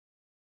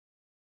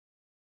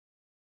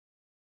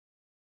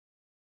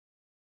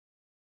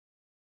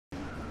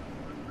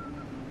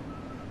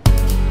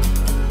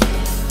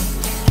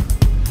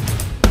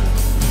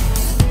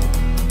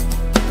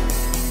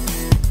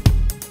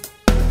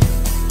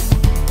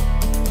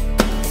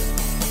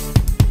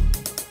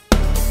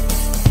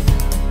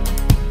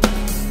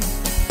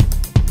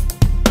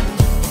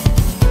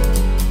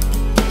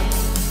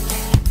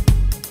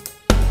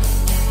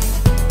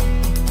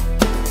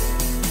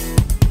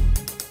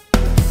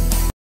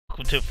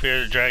welcome to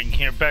Fear the Dragon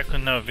here, back with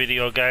another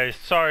video, guys.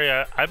 Sorry,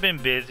 I've been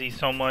busy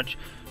so much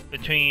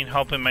between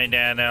helping my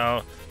dad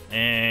out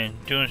and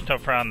doing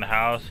stuff around the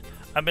house.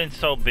 I've been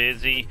so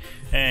busy,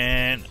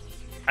 and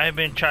I've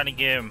been trying to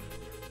get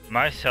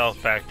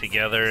myself back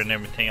together and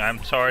everything.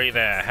 I'm sorry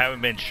that I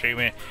haven't been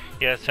streaming.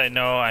 Yes, I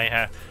know I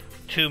have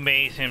two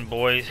amazing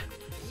boys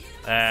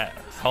that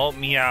help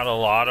me out a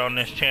lot on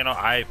this channel.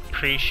 I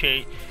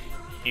appreciate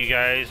you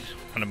guys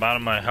from the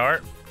bottom of my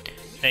heart.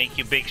 Thank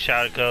you. Big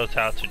shout out goes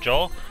out to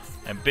Joel,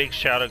 and big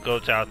shout out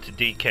goes out to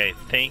DK.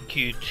 Thank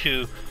you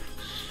two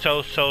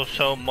so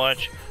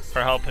much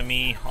for helping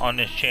me on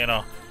this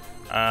channel.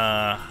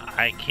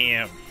 I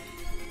can't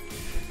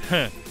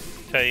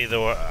tell you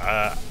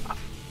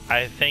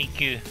I thank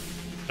you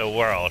the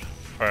world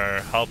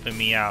for helping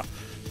me out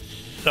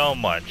so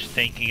much.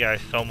 Thank you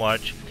guys so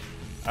much.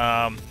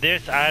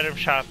 This item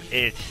shop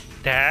is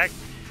stacked.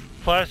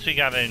 Plus we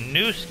got a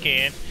new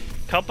skin,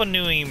 couple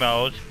new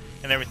emotes,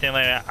 and everything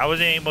like that. I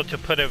wasn't able to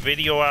put a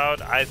video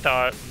out. I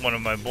thought one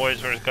of my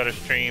boys was gonna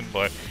stream,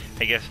 but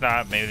I guess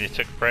not. Maybe they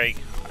took a break.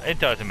 It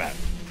doesn't matter.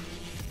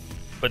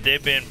 But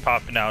they've been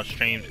popping out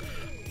streams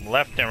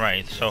left and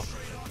right. So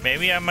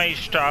maybe I might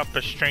drop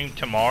a stream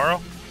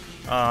tomorrow.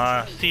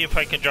 See if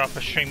I can drop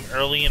a stream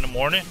early in the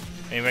morning.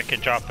 Maybe I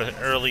could drop an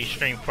early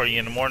stream for you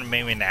in the morning,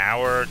 maybe an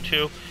hour or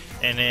two,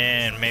 and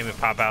then maybe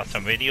pop out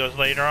some videos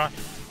later on.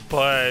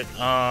 But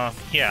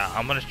yeah,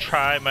 I'm gonna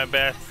try my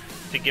best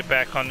to get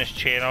back on this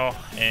channel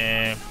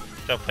and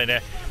stuff like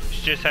that.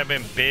 It's just I've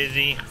been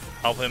busy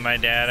helping my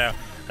dad out.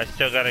 I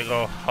still gotta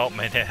go help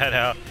my dad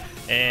out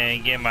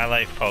and get my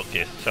life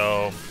focused.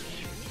 So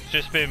it's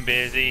just been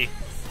busy.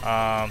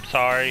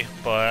 Sorry,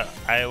 but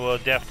I will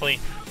definitely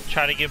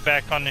try to get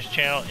back on this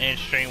channel and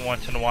stream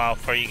once in a while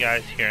for you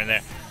guys here and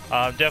there.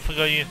 Definitely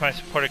go use my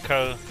supporter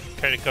code,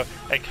 credit code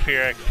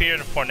XFEARX, Fear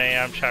the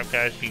Fortnite item shop,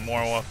 guys. Be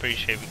more well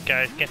appreciated if you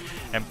guys can.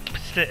 And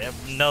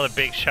another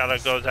big shout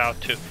out goes out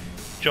to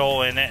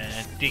Joel and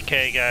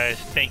DK, guys.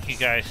 Thank you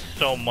guys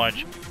so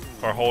much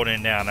for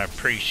holding down. I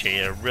appreciate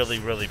it. I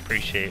really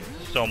appreciate it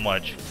so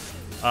much.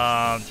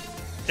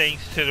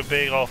 Thanks to the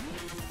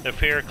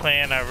Fear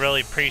Clan. I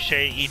really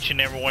appreciate each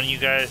and every one of you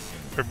guys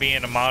for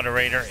being a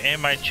moderator in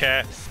my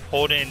chat,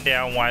 holding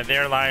down while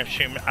they're live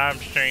streaming. I'm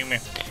streaming,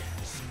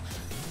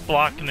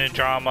 blocking the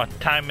drama,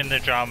 timing the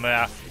drama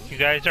out. You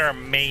guys are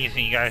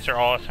amazing. You guys are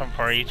awesome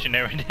for each and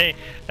every day.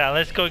 Now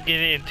let's go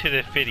get into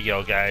the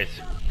video, guys.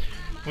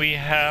 We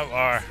have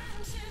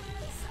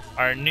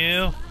our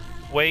new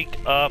Wake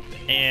Up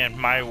in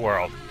My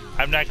World.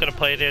 I'm not gonna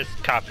play this,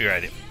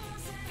 copyrighted.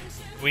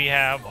 We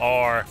have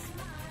our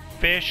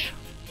Fish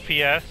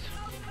PS.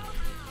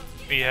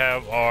 We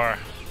have our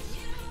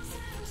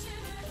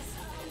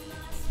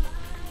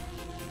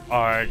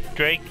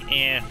Drake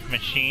and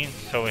Machine.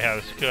 So we have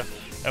a skill,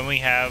 and we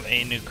have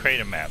a new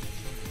crater map.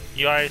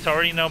 You guys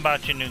already know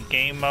about your new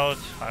game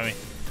modes. I mean,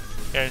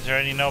 you guys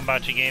already know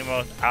about your game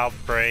modes,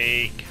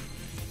 Outbreak,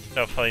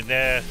 stuff like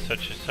that,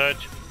 such and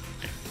such.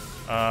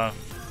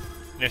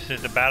 This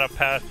is the battle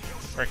pass.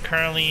 We're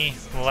currently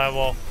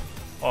level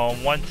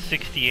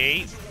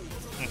 168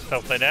 and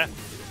stuff like that.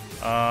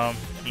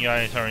 You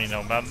guys already know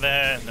about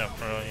that. Not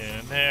really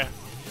in there.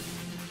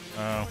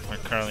 We're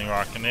currently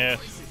rocking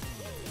this.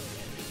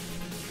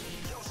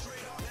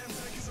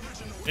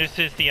 This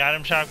is the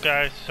item shop,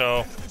 guys.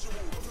 So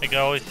like I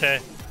always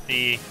said,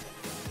 it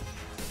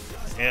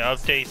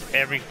updates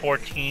every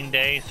 14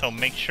 days. So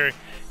make sure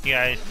you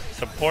guys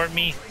support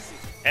me.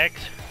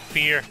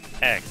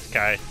 XFEARX,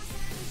 guys.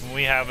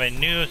 We have a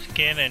new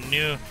skin, a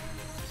new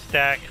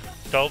stack,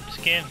 dope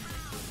skin.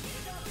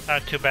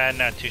 Not too bad,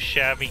 not too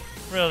shabby.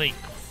 Really,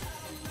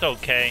 it's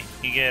okay.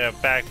 You get a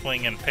back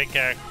bling and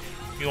pickaxe.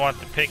 If you want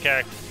the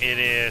pickaxe, it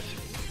is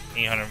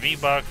 800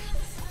 V-Bucks.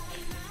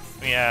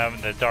 We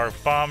have the Dark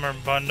Bomber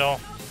bundle.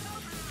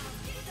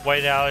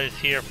 Whiteout is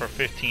here for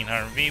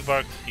 1500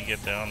 V-Bucks. You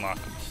get the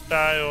unlockable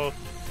styles,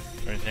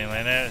 everything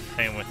like that.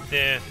 Same with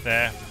this,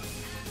 that.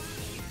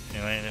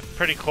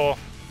 Pretty cool.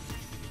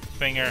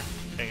 Finger,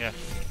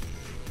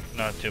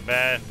 not too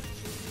bad.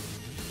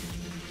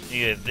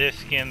 You get this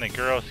skin, the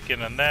girl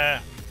skin on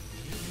that.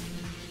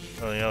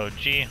 Really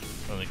OG,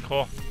 really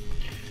cool.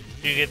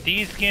 You get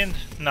these skins,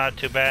 not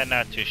too bad,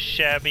 not too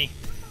shabby.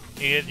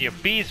 You get your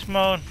beast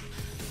mode.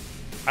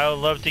 I would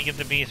love to get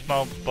the beast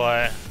mode,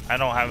 but I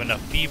don't have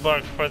enough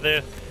V-Bucks for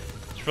this.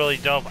 It's really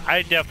dope.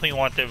 I definitely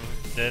want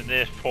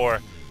this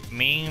for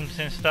memes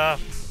and stuff.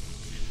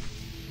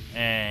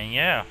 And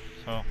yeah,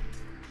 so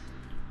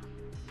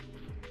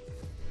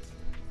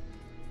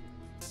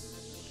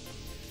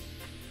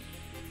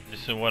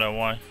this is what I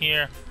want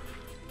here.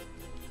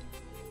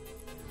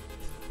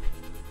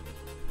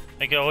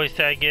 Like I always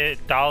say, I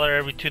get $1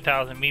 every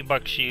 2,000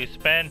 V-Bucks you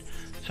spend.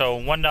 So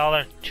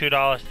 $1,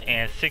 $2,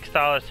 and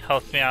 $6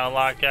 helps me out a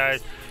lot,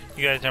 guys.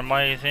 You guys are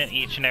amazing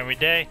each and every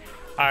day.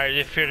 Alright,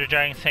 this is Fear the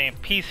Dragon saying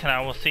peace, and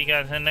I will see you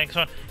guys in the next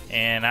one.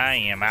 And I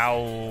am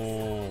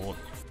out.